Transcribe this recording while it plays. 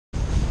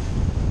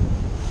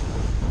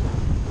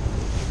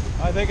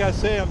I think I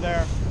see him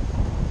there.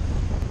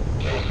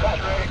 He's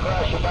cutting ready to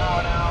cross your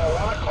bow now.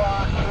 1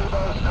 o'clock, 2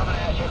 boats coming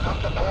at you.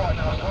 Come to port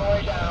now. Slow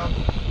way down.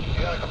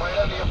 You gotta come right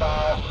under your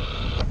bow.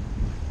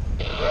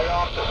 Right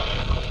off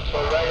the...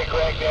 So right at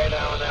Greg there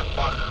now in that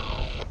buck.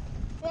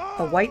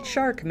 A white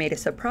shark made a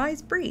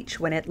surprise breach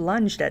when it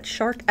lunged at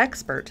shark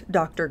expert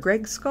Dr.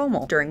 Greg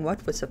Skomal during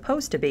what was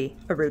supposed to be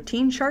a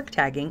routine shark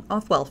tagging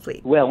off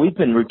Wellfleet. Well, we've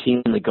been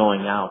routinely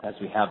going out, as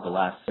we have the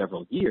last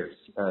several years,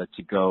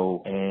 to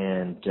go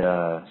and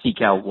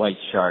seek out white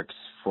sharks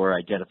for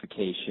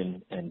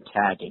identification and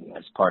tagging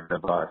as part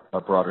of our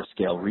broader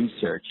scale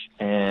research.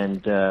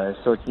 And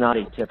so it's not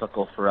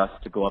atypical for us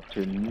to go up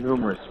to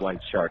numerous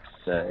white sharks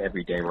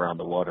every day around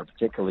the water,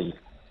 particularly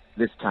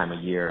this time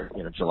of year,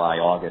 July,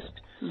 August.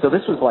 So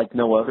this was like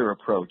no other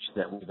approach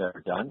that we've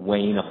ever done.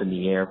 Wayne up in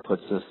the air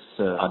puts us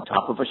on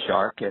top of a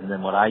shark, and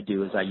then what I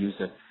do is I use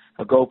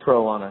a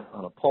GoPro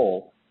on a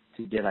pole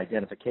to get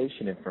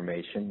identification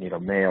information,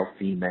 male,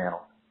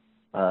 female,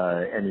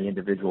 any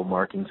individual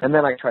markings, and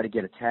then I try to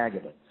get a tag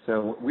of it.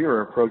 So we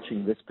were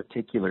approaching this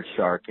particular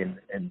shark, and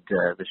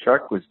the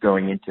shark was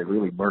going into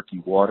really murky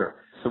water,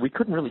 so we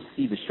couldn't really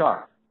see the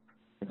shark.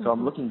 And so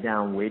I'm looking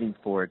down, waiting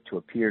for it to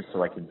appear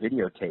so I can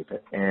videotape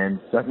it. And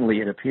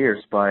suddenly it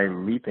appears by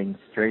leaping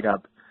straight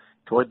up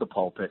toward the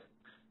pulpit,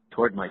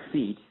 toward my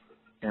feet.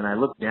 And I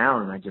look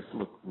down and I just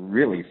look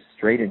really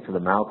straight into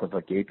the mouth of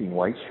a gaping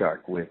white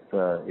shark with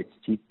its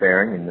teeth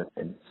baring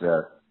and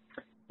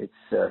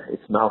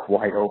its mouth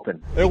wide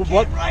open. He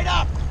came right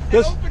up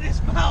and opened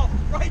his mouth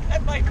right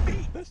at my feet.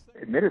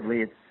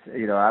 Admittedly,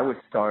 I was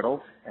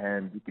startled,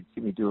 and you could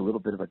see me do a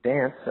little bit of a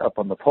dance up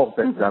on the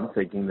pulpit. I'm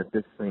thinking that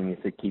this thing,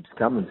 if it keeps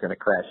coming, is going to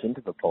crash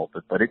into the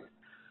pulpit. But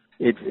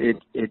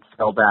it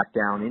fell back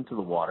down into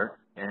the water,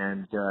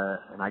 and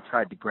I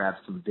tried to grab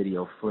some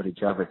video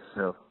footage of it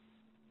so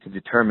to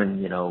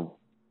determine,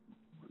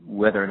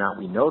 whether or not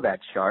we know that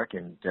shark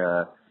and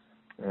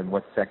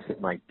what sex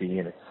it might be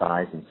and its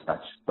size and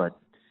such. But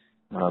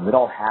it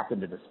all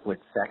happened in a split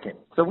second.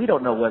 So we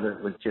don't know whether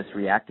it was just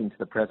reacting to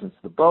the presence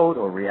of the boat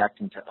or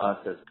reacting to us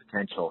as a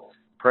potential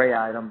prey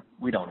item.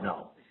 We don't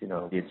know.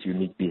 It's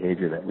unique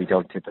behavior that we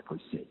don't typically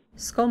see.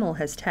 Skomal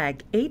has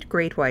tagged 8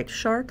 great white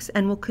sharks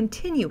and will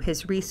continue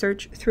his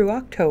research through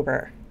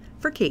October.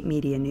 For Cape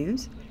Media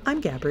News,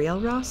 I'm Gabrielle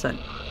Rawson.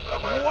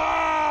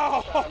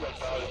 Wow!